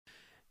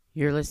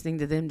You're listening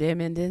to Them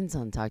Damn Indians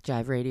on Talk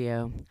Jive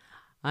Radio.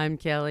 I'm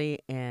Kelly,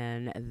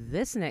 and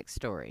this next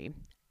story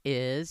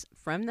is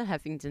from the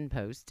Huffington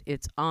Post.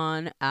 It's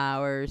on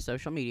our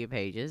social media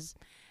pages,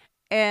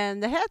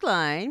 and the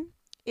headline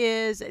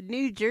is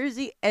New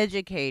Jersey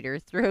educator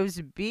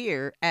throws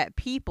beer at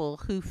people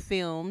who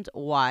filmed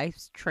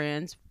wife's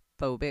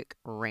transphobic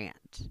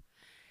rant.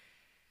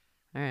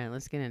 All right,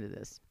 let's get into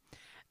this.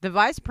 The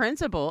vice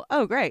principal,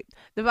 oh great,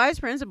 the vice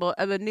principal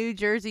of a New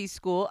Jersey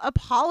school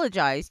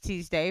apologized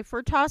Tuesday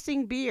for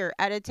tossing beer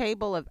at a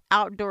table of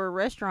outdoor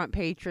restaurant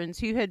patrons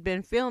who had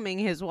been filming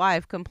his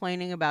wife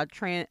complaining about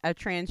a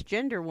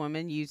transgender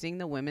woman using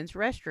the women's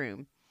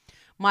restroom.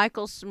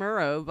 Michael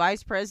Smurrow,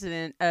 vice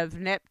president of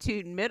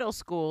Neptune Middle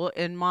School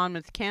in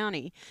Monmouth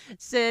County,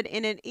 said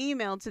in an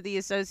email to the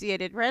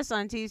Associated Press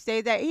on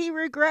Tuesday that he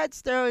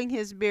regrets throwing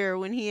his beer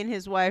when he and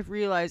his wife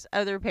realized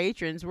other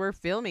patrons were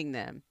filming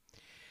them.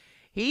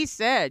 He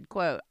said,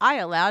 quote, I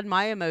allowed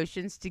my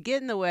emotions to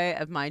get in the way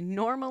of my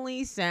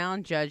normally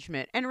sound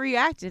judgment and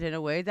reacted in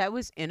a way that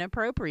was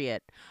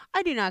inappropriate.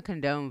 I do not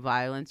condone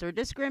violence or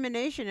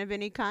discrimination of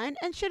any kind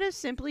and should have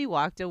simply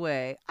walked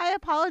away. I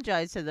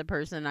apologize to the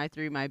person I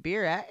threw my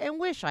beer at and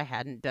wish I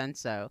hadn't done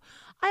so.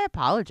 I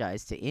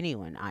apologize to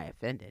anyone I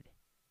offended.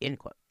 End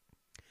quote.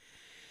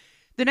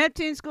 The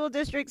Neptune School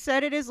District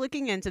said it is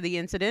looking into the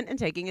incident and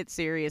taking it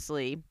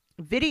seriously.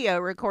 Video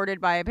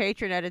recorded by a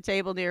patron at a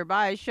table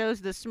nearby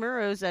shows the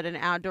Smurrows at an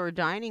outdoor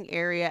dining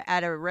area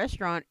at a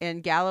restaurant in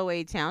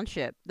Galloway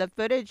Township. The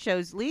footage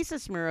shows Lisa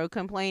Smurrow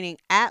complaining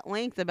at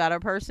length about a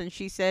person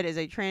she said is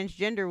a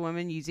transgender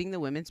woman using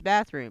the women's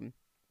bathroom.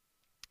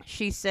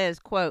 She says,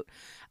 quote,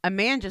 a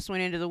man just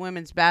went into the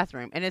women's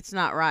bathroom and it's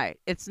not right.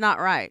 It's not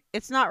right.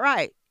 It's not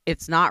right.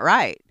 It's not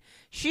right.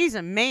 She's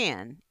a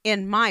man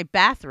in my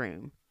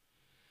bathroom.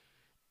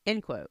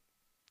 End quote.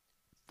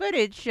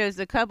 Footage shows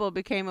the couple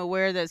became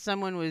aware that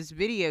someone was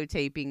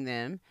videotaping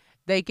them.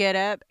 They get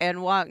up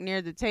and walk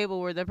near the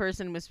table where the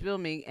person was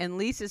filming, and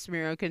Lisa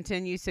Smurrow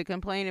continues to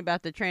complain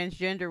about the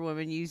transgender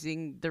woman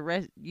using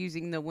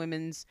the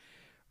women's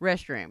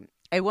restroom.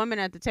 A woman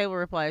at the table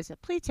replies,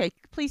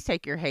 please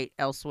take your hate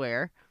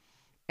elsewhere.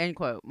 End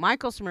quote.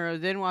 Michael Smurrow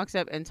then walks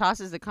up and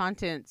tosses the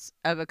contents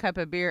of a cup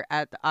of beer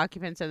at the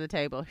occupants of the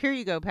table. Here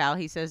you go, pal,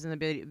 he says in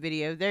the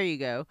video. There you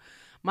go.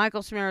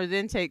 Michael Smurrow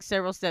then takes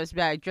several steps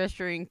back,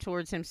 gesturing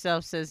towards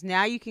himself, says,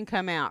 now you can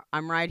come out.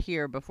 I'm right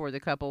here, before the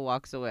couple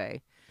walks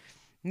away.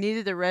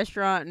 Neither the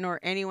restaurant nor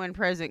anyone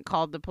present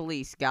called the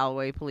police,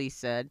 Galloway police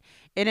said.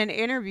 In an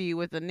interview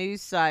with the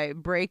news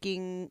site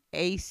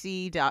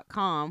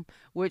BreakingAC.com,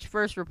 which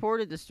first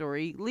reported the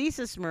story,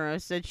 Lisa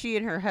Smurrow said she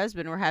and her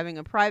husband were having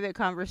a private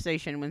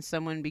conversation when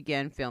someone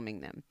began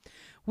filming them.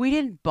 We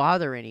didn't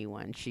bother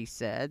anyone, she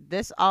said.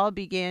 This all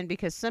began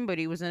because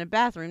somebody was in a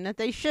bathroom that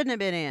they shouldn't have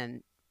been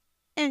in.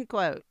 End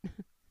quote.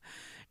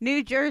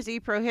 New Jersey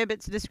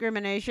prohibits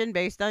discrimination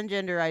based on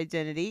gender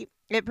identity.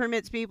 It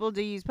permits people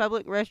to use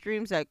public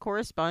restrooms that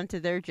correspond to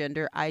their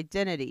gender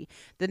identity.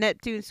 The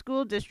Neptune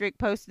School District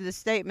posted a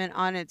statement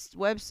on its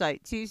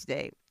website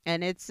Tuesday,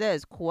 and it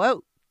says,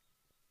 quote,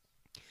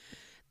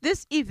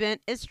 this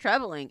event is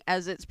troubling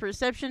as its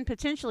perception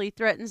potentially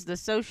threatens the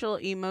social,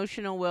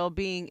 emotional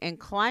well-being and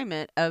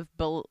climate of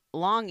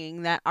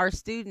belonging that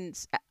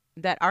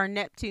our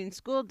Neptune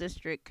School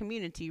District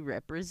community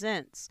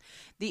represents.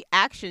 The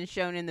actions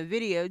shown in the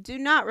video do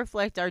not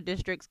reflect our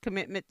district's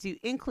commitment to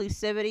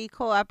inclusivity,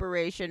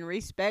 cooperation,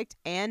 respect,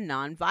 and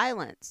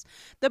nonviolence.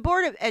 The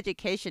Board of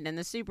Education and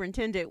the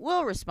superintendent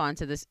will respond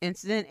to this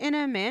incident in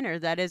a manner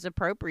that is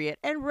appropriate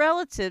and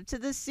relative to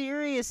the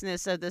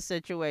seriousness of the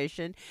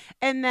situation,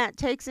 and that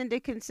takes into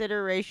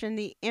consideration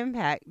the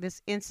impact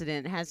this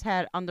incident has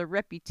had on the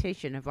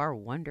reputation of our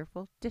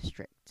wonderful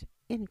district.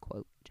 End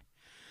quote.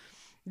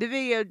 The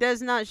video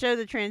does not show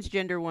the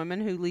transgender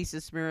woman who Lisa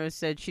Smurrow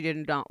said she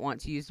did not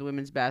want to use the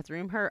women's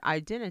bathroom. Her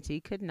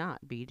identity could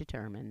not be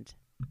determined.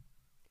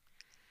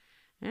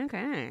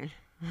 Okay.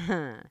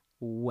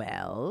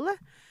 Well,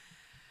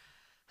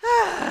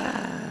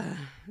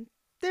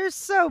 there's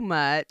so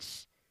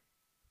much.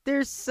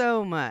 There's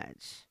so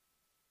much.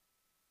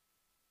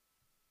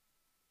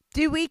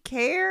 Do we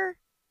care?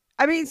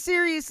 I mean,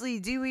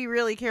 seriously, do we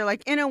really care?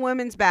 Like, in a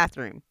woman's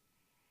bathroom.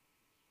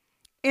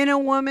 In a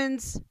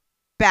woman's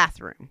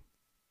bathroom,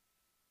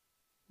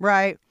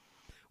 right?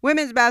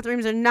 Women's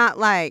bathrooms are not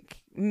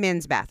like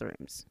men's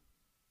bathrooms.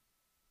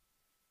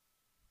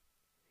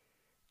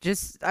 We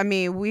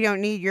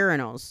don't need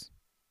urinals.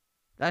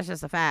 That's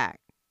just a fact.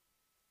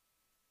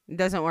 It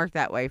doesn't work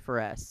that way for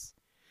us.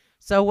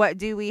 So what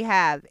do we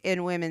have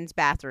in women's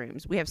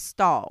bathrooms? We have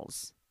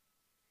stalls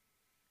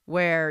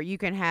where you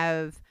can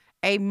have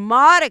a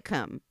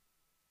modicum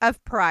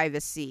of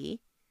privacy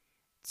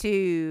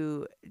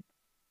to,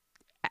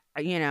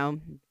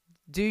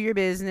 do your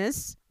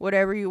business,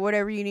 whatever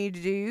you need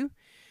to do.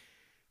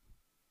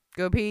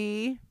 Go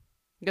pee,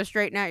 go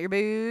straighten out your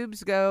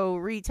boobs, go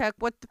retuck,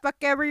 what the fuck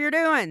ever you're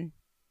doing.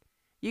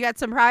 You got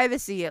some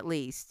privacy at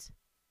least.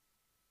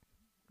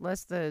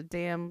 Unless the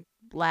damn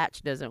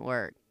latch doesn't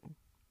work.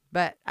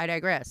 But I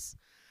digress.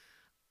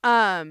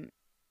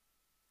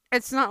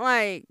 It's not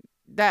like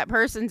that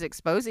person's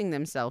exposing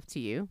themselves to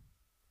you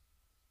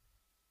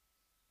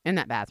in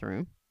that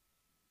bathroom.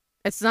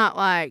 It's not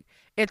like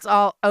it's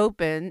all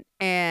open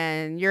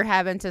and you're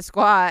having to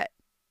squat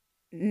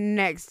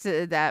next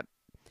to that,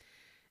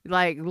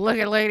 like look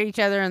at each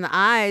other in the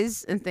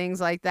eyes and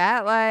things like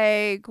that.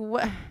 Like,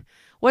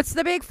 what's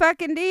the big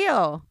fucking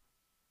deal?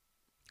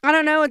 I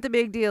don't know what the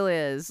big deal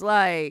is.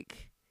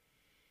 Like,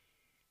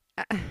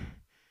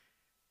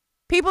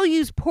 people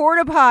use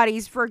porta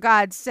potties, for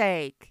God's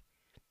sake.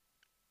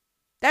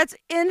 That's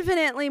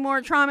infinitely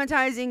more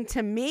traumatizing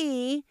to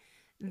me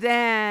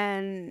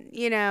than,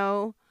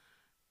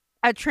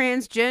 a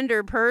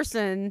transgender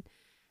person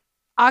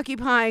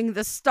occupying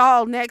the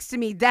stall next to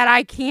me that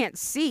I can't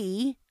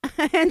see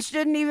and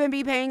shouldn't even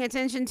be paying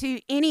attention to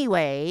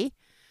anyway.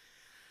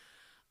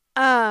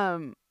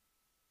 I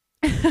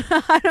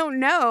don't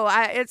know.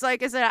 It's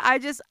like I said,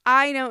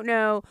 I don't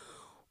know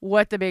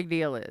what the big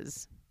deal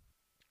is.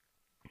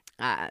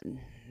 But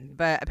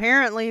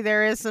apparently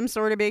there is some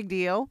sort of big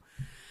deal.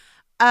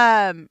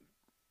 And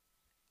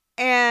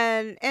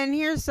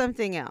here's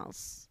something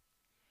else.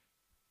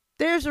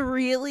 There's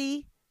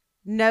really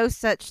no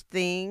such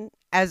thing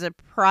as a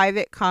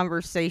private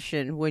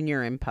conversation when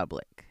you're in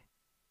public.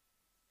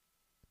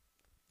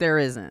 There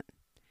isn't.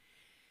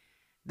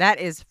 That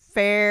is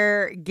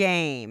fair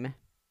game.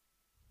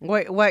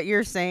 What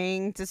you're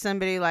saying to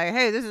somebody like,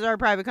 hey, this is our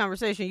private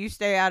conversation, you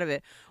stay out of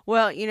it.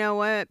 Well, you know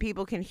what?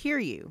 People can hear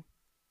you.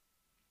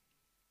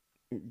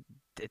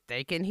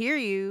 They can hear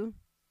you.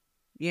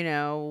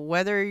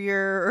 Whether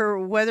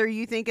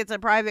you think it's a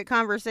private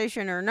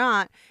conversation or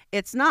not,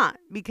 it's not,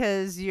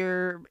 because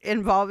you're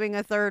involving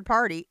a third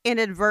party,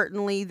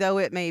 inadvertently though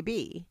it may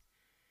be.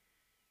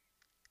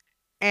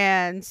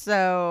 And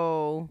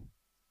so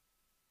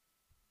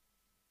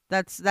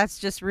that's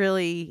just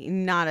really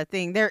not a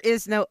thing. There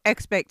is no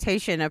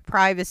expectation of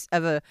privacy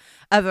of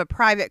a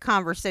private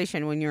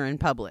conversation when you're in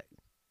public.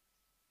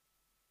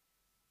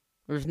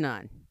 There's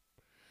none.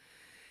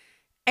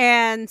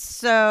 And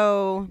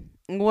so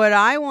what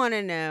I want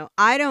to know,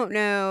 I don't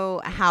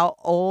know how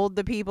old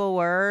the people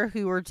were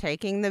who were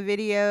taking the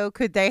video.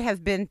 Could they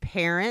have been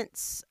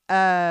parents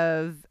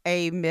of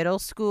a middle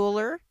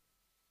schooler?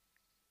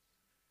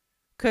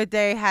 Could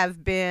they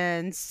have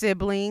been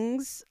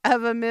siblings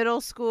of a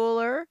middle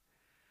schooler?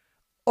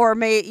 Or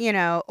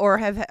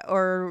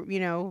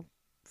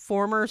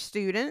former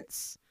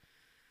students?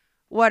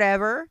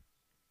 Whatever.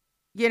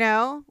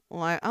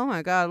 Like, oh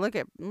my God, look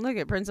at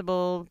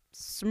Principal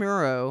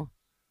Smurro.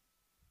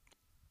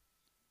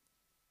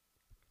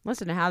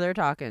 Listen to how they're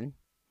talking.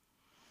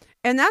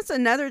 And that's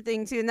another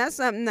thing too. And that's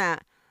something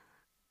that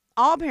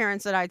all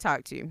parents that I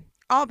talk to,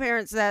 all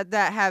parents that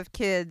have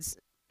kids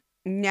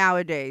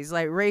nowadays,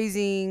 like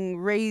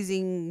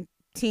raising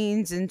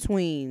teens and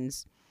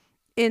tweens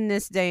in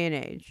this day and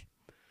age,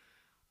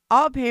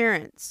 all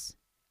parents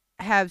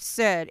have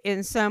said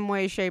in some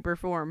way, shape, or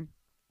form,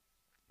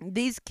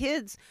 these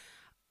kids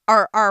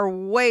are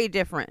way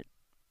different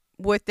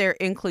with their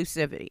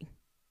inclusivity.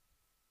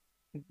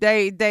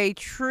 They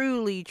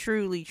truly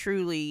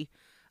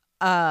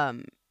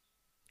have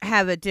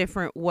a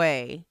different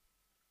way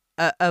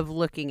of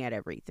looking at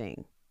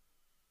everything.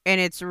 And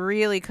it's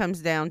really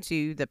comes down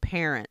to the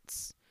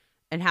parents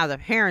and how the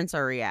parents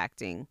are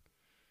reacting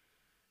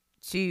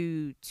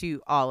to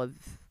all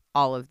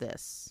of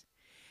this.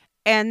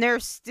 And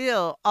there's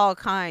still all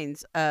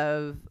kinds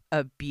of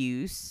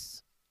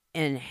abuse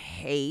and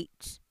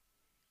hate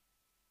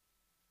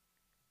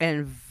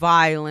and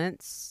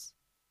violence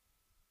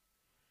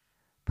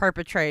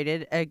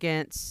perpetrated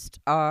against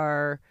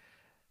our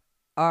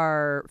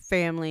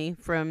family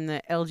from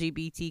the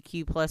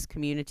LGBTQ plus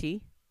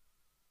community.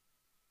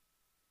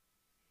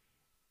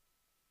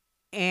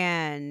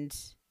 And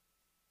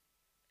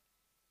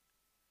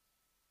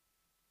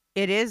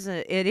it is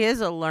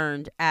a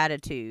learned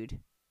attitude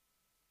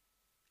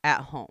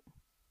at home.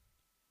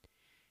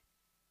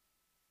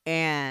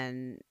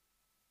 And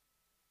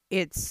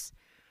it's,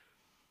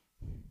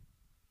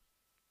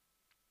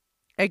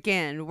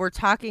 again, we're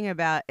talking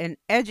about an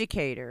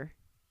educator,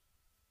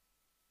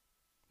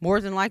 more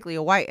than likely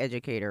a white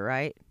educator,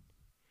 right?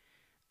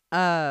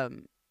 But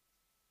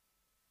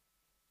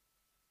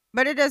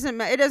it doesn't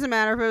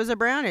matter if it was a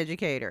brown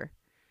educator.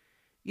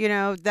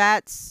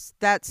 That's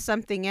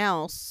something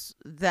else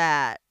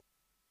that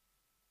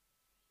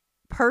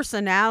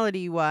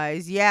personality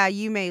wise, yeah,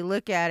 you may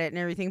look at it and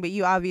everything, but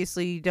you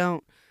obviously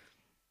don't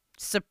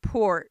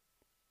support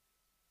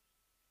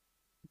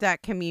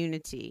that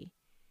community.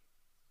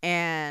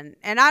 And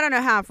I don't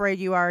know how afraid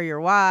you are of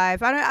your wife.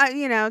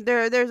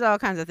 There's all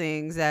kinds of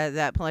things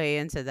that play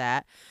into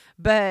that.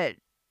 But,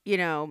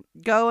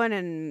 going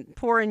and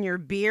pouring your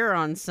beer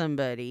on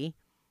somebody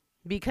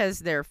because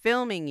they're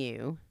filming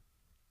you,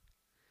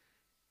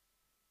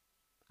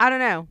 I don't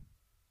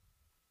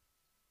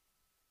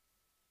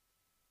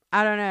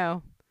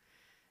know.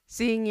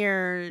 Seeing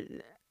you're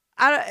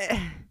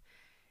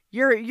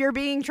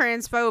being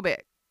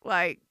transphobic.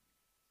 Like,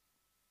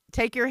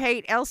 take your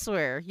hate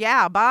elsewhere.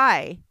 Yeah,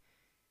 bye.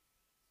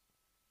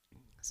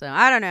 So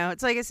I don't know.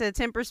 It's like I said,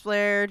 temper's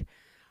flared,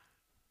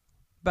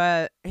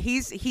 but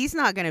he's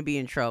not going to be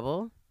in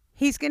trouble.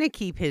 He's going to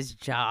keep his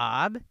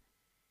job.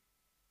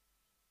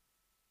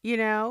 You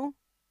know,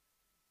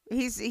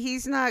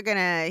 he's not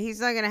gonna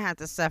have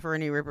to suffer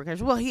any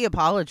repercussions. Well, he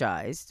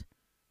apologized.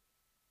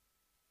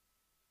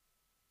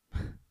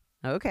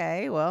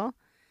 Okay, well,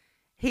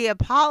 he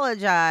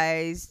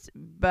apologized,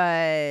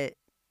 but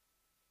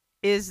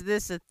is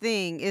this a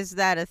thing? Is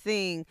that a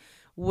thing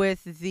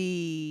with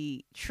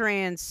the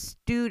trans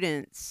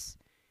students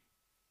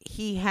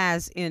he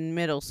has in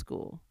middle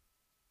school?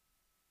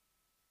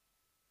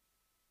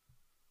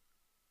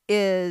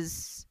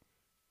 Is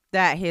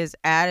that his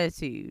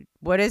attitude?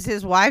 What does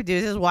his wife do?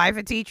 Is his wife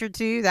a teacher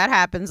too? That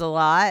happens a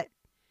lot.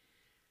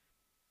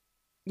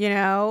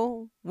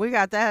 We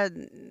got that,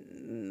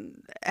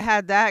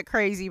 had that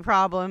crazy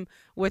problem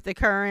with the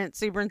current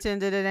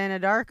superintendent at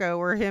Anadarko,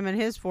 where him and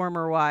his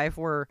former wife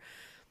were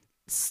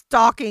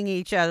stalking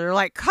each other,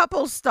 like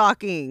couple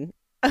stalking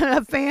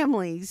a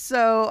family.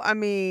 So, I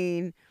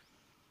mean,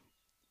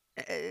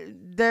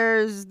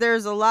 there's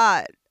a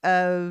lot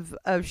of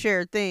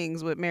shared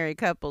things with married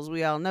couples.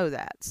 We all know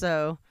that.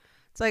 So,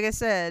 it's like I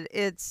said,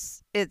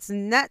 it's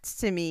nuts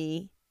to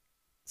me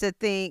to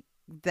think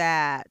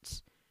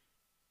that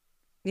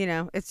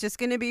it's just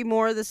going to be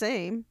more of the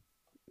same.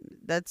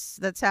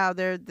 That's how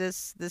they're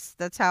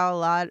that's how a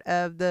lot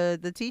of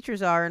the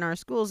teachers are in our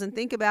schools. And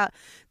think about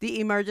the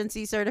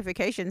emergency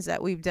certifications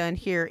that we've done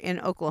here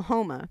in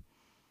Oklahoma,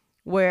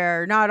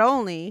 where not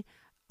only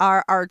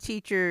are our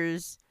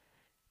teachers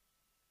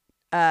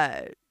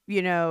not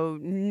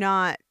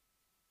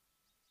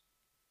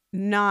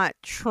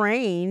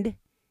trained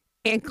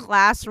in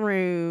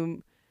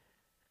classroom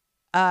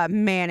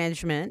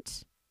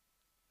management,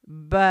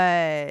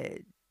 but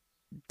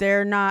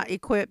they're not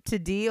equipped to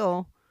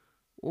deal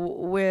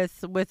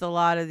with a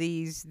lot of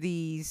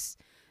these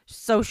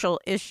social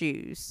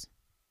issues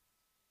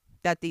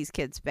that these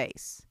kids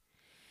face.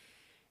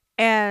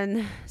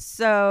 And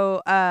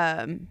so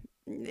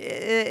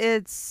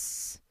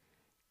it's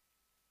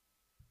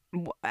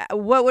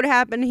what would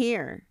happen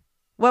here?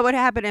 What would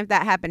happen if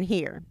that happened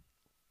here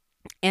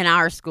in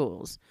our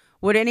schools?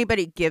 Would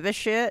anybody give a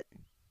shit?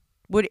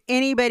 Would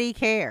anybody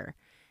care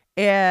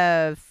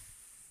if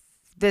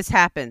this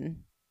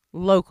happened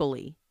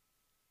locally?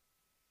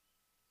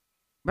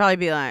 Probably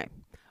be like,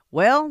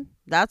 well,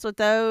 that's what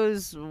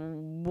those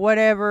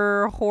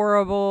whatever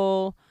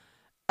horrible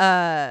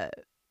racist,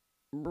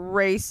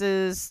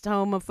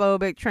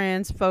 homophobic,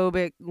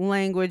 transphobic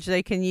language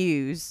they can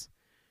use,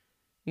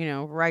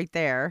 right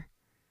there.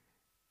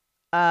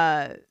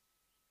 I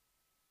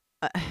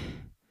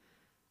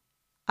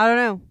don't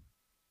know.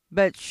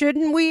 But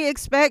shouldn't we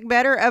expect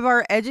better of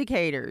our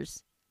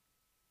educators?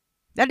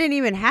 That didn't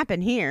even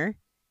happen here.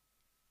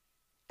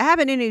 It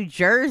happened in New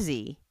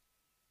Jersey.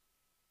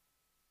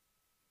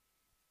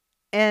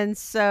 And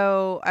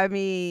so, I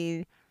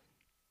mean,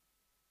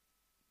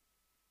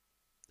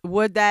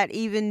 would that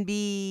even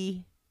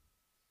be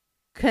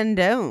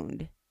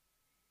condoned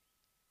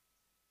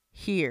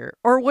here?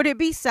 Or would it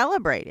be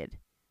celebrated?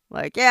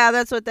 Like, yeah,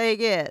 that's what they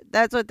get.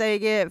 That's what they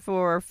get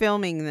for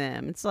filming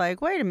them. It's like,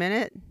 wait a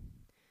minute.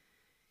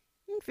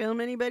 You can film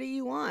anybody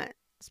you want,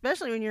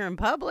 especially when you're in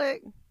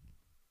public.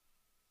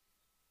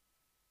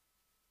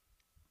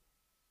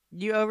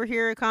 You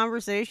overhear a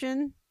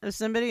conversation of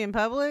somebody in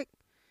public,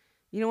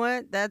 you know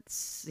what?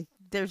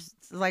 There's,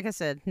 like I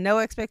said, no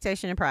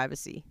expectation of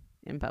privacy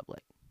in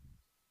public.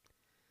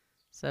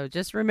 So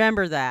just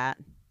remember that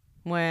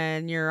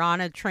when you're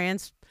on a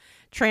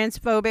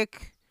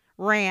transphobic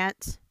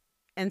rant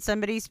and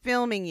somebody's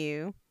filming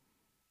you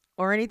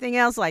or anything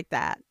else like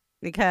that,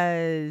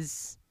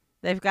 because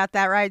they've got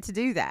that right to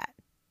do that.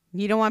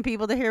 You don't want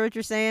people to hear what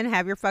you're saying?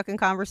 Have your fucking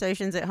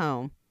conversations at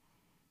home.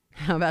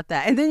 How about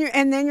that? And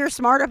then your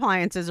smart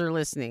appliances are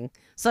listening.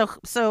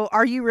 So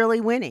are you really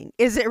winning?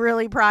 Is it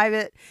really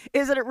private?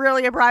 Is it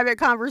really a private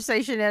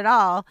conversation at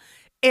all?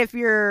 If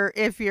your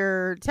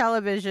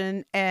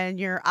television and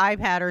your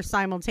iPad are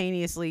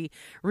simultaneously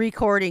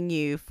recording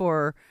you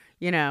for,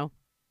 data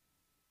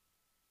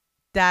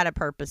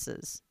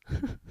purposes.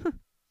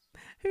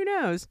 Who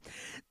knows?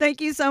 Thank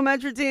you so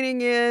much for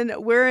tuning in.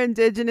 We're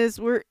Indigenous,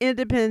 we're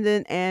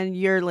independent, and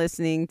you're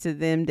listening to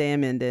Them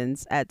Damn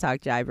Indians at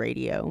Talk Jive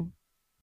Radio.